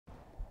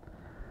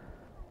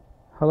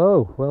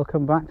Hello,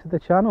 welcome back to the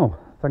channel.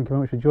 Thank you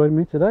very much for joining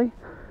me today.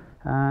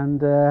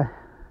 And we're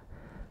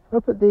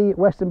up at the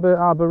Westernburg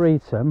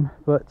Arboretum,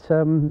 but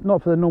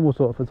not for the normal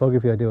sort of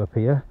photography I do up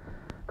here.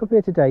 Come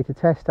here today to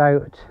test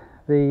out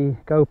the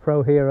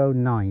GoPro Hero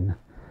 9.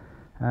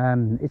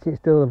 Is it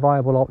still a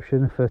viable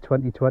option for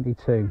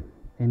 2022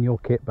 in your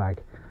kit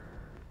bag?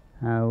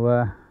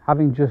 Now,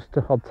 having just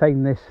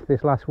obtained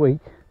this last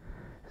week,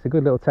 it's a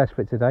good little test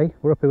for it today.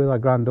 We're up here with our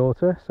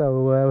granddaughter,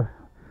 so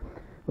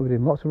we're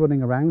doing lots of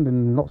running around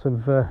and lots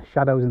of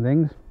shadows and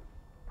things.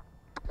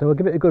 So we'll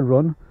give it a good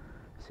run,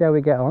 see how we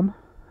get on,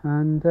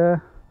 and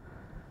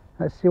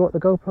let's see what the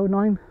GoPro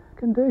 9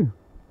 can do.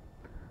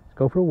 Let's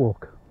go for a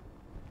walk.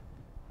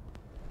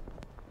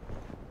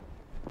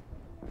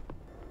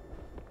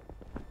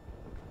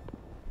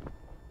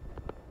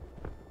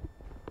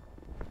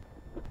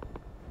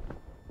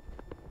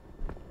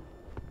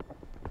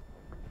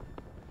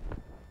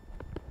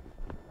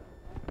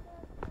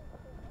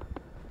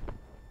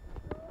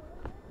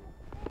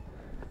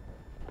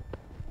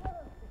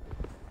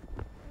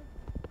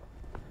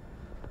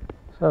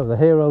 So the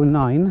Hero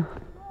 9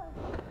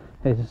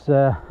 is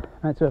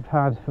meant to have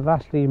had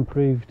vastly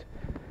improved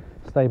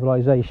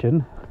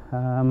stabilisation.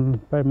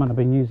 Bear in mind I've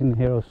been using the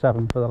Hero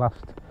 7 for the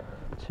last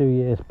 2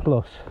 years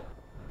plus.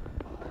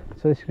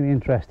 So this is going to be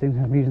interesting.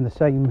 I'm using the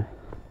same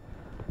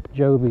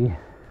Joby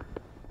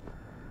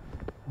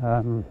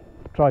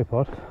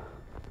tripod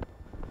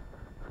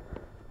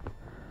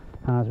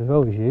as we've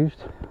always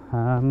used.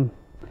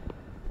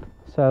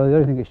 So the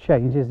only thing that's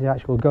changed is the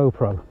actual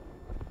GoPro.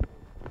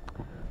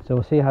 So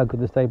we'll see how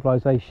good the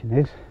stabilisation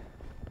is.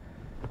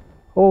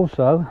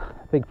 Also,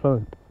 a big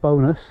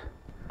bonus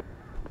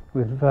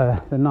with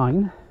the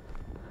 9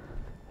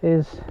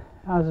 is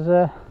has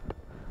a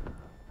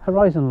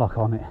horizon lock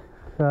on it.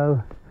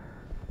 So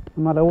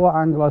no matter what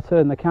angle I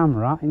turn the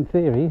camera at, in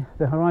theory,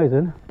 the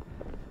horizon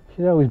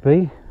should always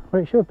be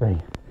where it should be.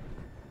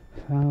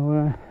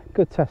 So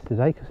good test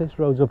today, because this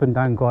road's up and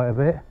down quite a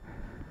bit.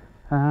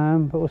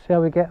 But we'll see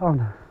how we get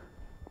on.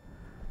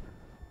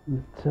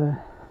 But,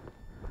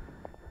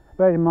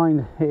 bear in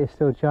mind it is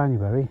still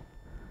January.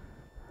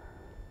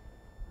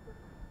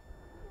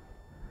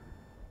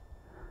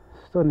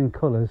 Stunning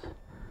colours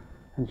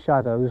and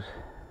shadows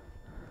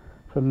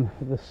from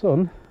the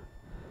sun,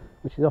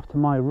 which is off to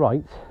my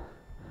right.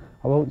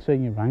 I won't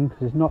turn you around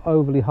because it's not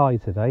overly high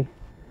today,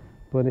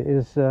 but it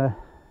is it's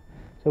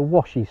a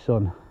washy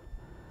sun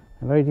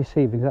and very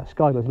deceiving. That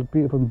sky looks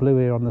beautiful and blue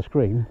here on the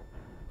screen,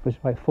 but it's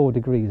about 4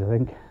 degrees I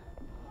think.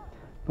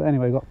 But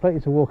anyway, we've got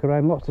plenty to walk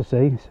around, lots to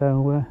see,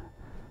 so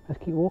let's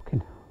keep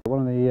walking.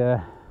 One of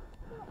the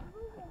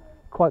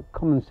quite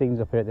common scenes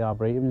up here at the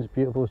Arboretum is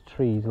beautiful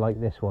trees like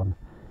this one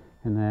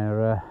in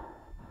their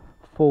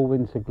full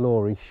winter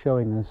glory,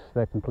 showing us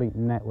their complete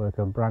network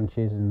of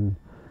branches and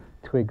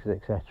twigs,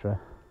 etc.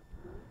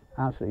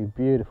 Absolutely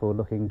beautiful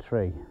looking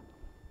tree.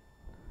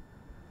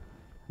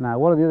 Now,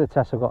 one of the other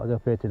tests I've got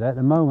up here today, at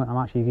the moment I'm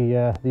actually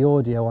the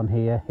audio on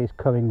here is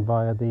coming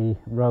via the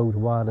Rode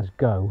Wireless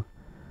Go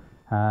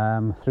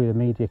through the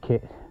media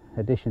kit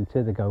addition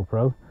to the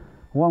GoPro.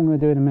 What I'm going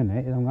to do in a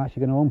minute is I'm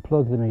actually going to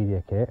unplug the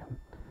media kit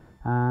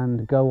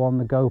and go on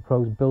the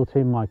GoPro's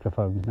built-in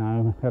microphones.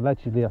 Now,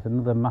 allegedly that's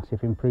another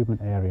massive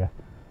improvement area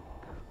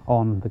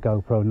on the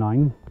GoPro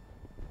 9.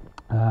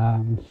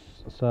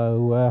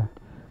 So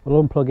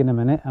we'll unplug in a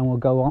minute and we'll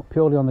go on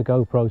purely on the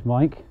GoPro's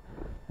mic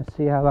and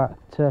see how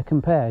that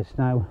compares.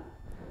 Now,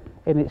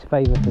 in its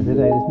favour for today,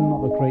 there's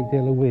not a great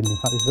deal of wind. In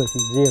fact, there's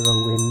virtually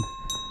zero wind,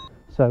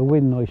 so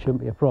wind noise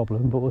shouldn't be a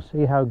problem, but we'll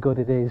see how good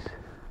it is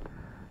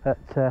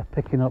at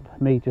picking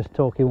up me just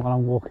talking while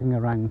I'm walking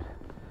around.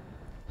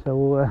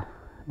 So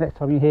next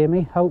time you hear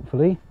me,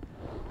 hopefully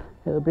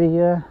it'll be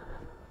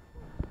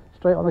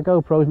straight on the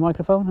GoPro's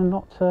microphone and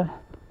not the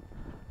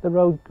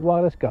Rode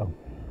Wireless Go.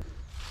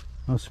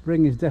 Well,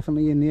 spring is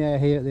definitely in the air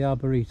here at the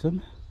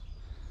Arboretum.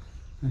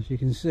 As you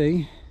can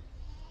see,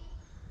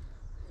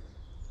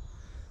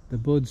 the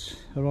buds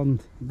are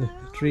on the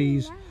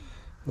trees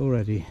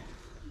already.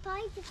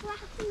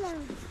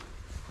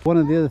 One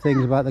of the other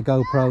things about the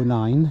GoPro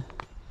 9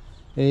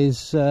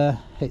 is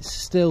its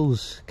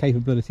stills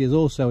capability has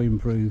also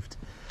improved.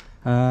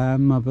 I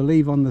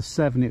believe on the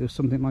 7 it was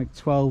something like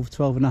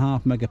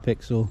 12.5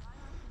 megapixel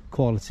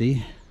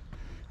quality,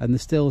 and the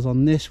stills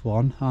on this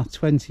one are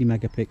 20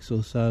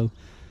 megapixels. So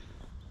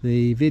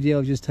the video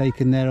I've just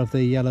taken there of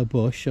the yellow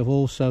bush, I've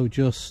also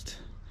just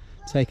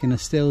taken a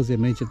stills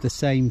image of the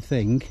same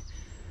thing,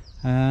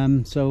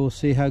 so we'll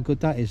see how good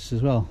that is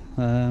as well.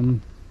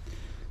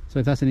 So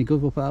if that's any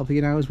good, we'll put that up for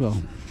you now as well.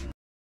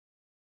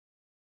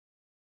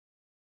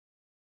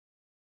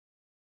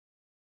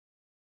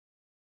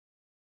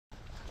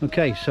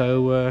 Okay,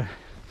 so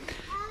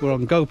we're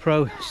on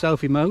GoPro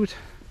selfie mode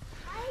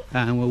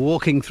and we're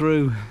walking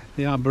through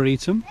the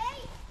Arboretum,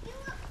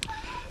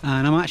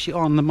 and I'm actually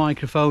on the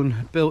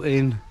microphone built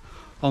in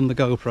on the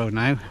GoPro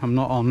now. I'm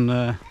not on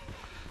the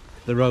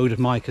Rode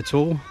mic at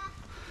all.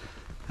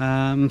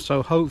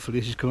 So hopefully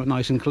this is coming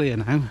nice and clear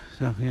now.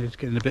 So yeah, it's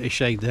getting a bit of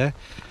shade there.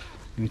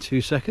 Give me 2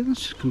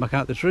 seconds, come back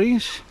out the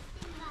trees,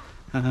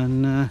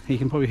 and you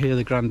can probably hear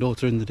the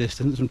granddaughter in the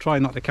distance. I'm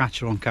trying not to catch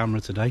her on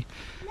camera today,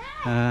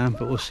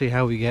 but we'll see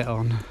how we get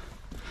on.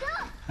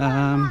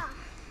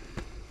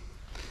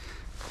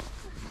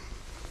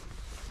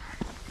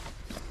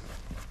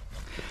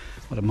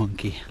 What a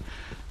monkey.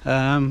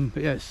 But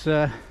yeah, it's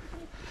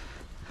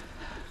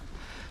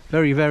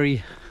very,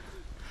 very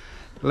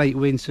late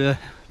winter,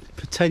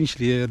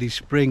 potentially early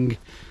spring.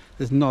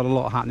 There's not a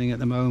lot happening at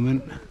the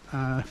moment.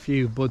 A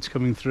few buds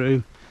coming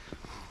through,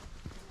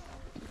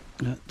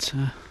 but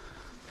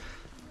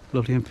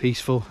lovely and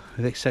peaceful,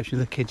 with the exception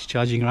of the kids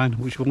charging around,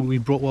 which one we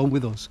brought one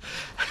with us.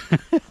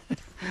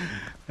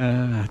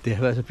 Dear,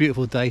 it's a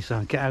beautiful day, so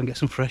I'll get out and get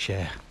some fresh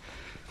air.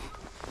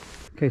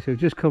 Okay, so we've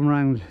just come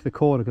around the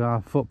corner because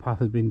our footpath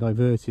has been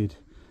diverted.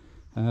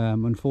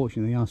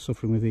 Unfortunately, they are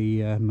suffering with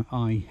the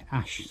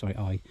ash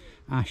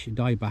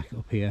dieback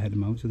up here at the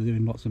moment, so they're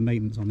doing lots of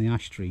maintenance on the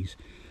ash trees.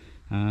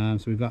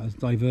 So we've got a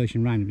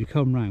diversion round. If you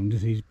come round,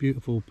 there's these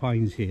beautiful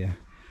pines here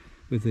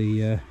with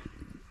the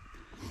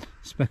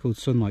speckled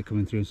sunlight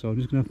coming through. So I'm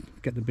just going to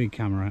get the big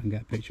camera out and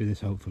get a picture of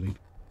this, hopefully.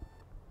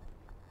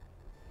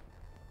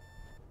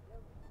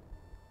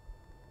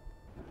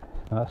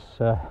 That's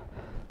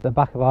the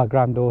back of our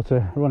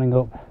granddaughter running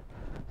up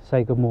to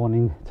say good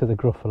morning to the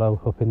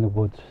gruffalo up in the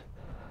woods.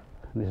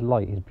 This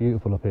light is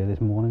beautiful up here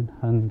this morning,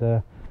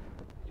 and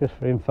just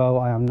for info,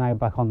 I am now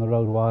back on the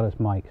Rode wireless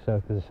mic, so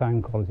if there's a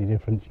sound quality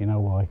difference, you know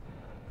why.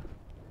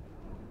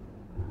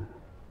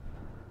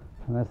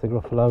 And there's the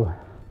gruffalo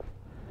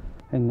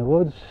in the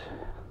woods.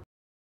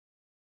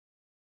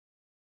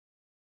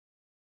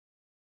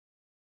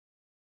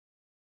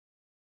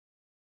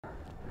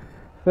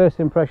 First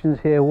impressions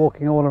here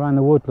walking all around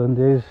the woodland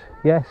is,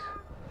 yes,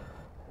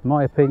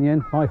 my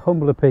opinion, my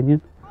humble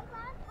opinion,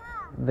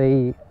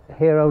 the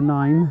Hero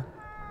 9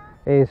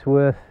 is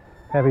worth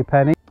every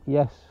penny.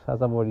 Yes,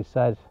 as I've already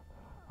said,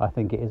 I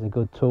think it is a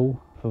good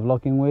tool for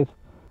vlogging with.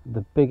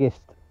 The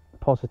biggest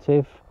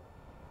positive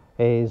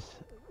is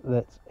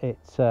that it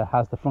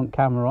has the front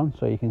camera on,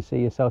 so you can see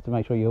yourself to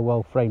make sure you're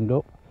well framed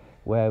up,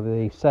 where with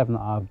the 7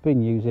 that I've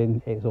been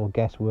using, it's all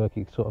guesswork.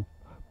 You can sort of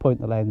point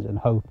the lens and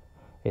hope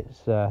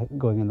it's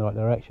going in the right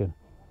direction.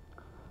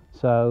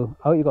 So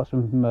I hope you got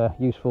some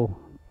useful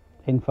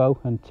info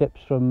and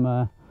tips from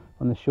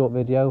the short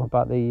video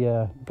about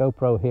the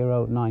GoPro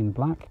Hero 9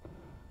 Black.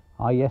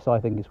 Yes, I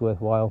think it's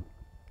worthwhile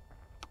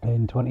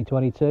in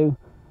 2022,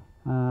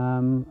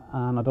 and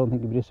I don't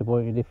think you'd be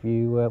disappointed if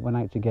you went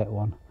out to get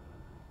one.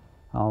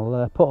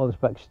 I'll put all the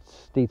specs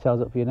details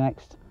up for you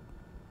next.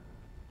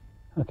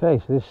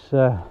 Okay, so this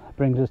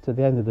brings us to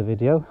the end of the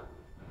video,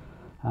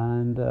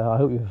 and I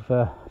hope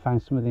you've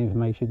found some of the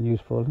information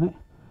useful in it.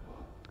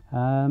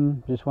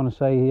 Just want to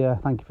say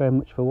thank you very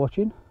much for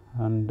watching,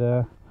 and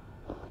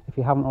if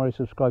you haven't already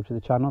subscribed to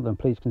the channel, then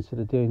please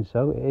consider doing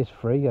so. It is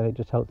free, and it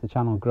just helps the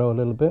channel grow a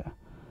little bit.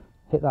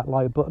 Hit that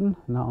like button,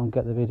 and that'll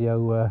get the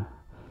video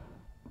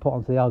put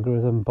onto the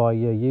algorithm by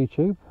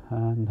YouTube,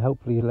 and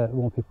hopefully let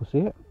more people see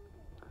it.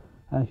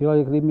 And if you'd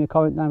like to leave me a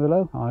comment down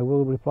below, I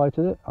will reply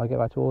to it. I get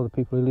back to all the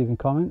people who leave me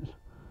comments.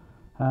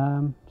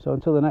 So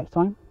until the next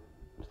time,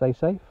 stay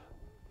safe,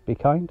 be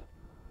kind,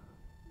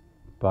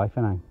 bye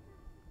for now.